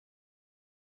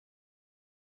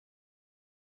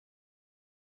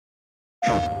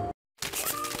In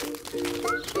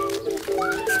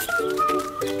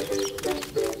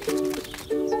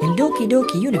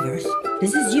Doki-Doki Universe,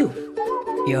 this is you.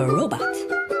 You're a robot.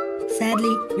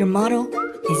 Sadly, your model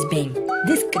is being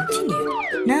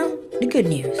discontinued. Now, the good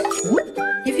news.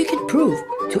 If you can prove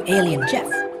to Alien Jeff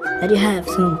that you have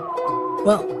some,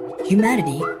 well,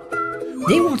 humanity,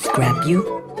 they won't scrap you.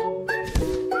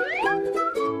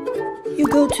 You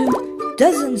go to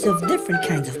dozens of different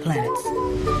kinds of planets.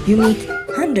 You meet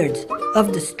hundreds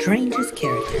of the strangest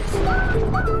characters.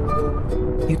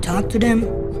 You talk to them,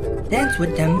 dance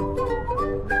with them.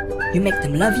 You make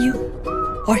them love you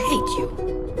or hate you.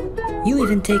 You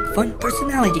even take fun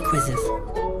personality quizzes.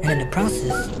 And in the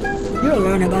process, you'll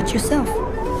learn about yourself.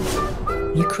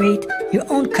 You create your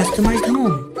own customized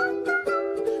home.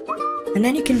 And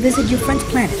then you can visit your friends'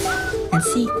 planets and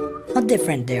see how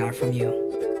different they are from you.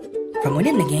 From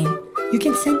within the game, you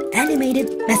can send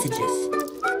animated messages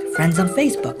to friends on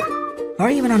Facebook or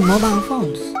even on mobile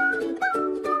phones.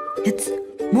 It's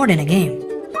more than a game.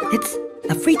 It's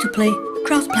a free-to-play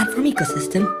cross-platform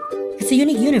ecosystem. It's a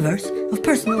unique universe of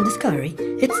personal discovery.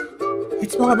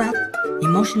 It's all about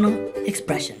emotional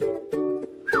expression.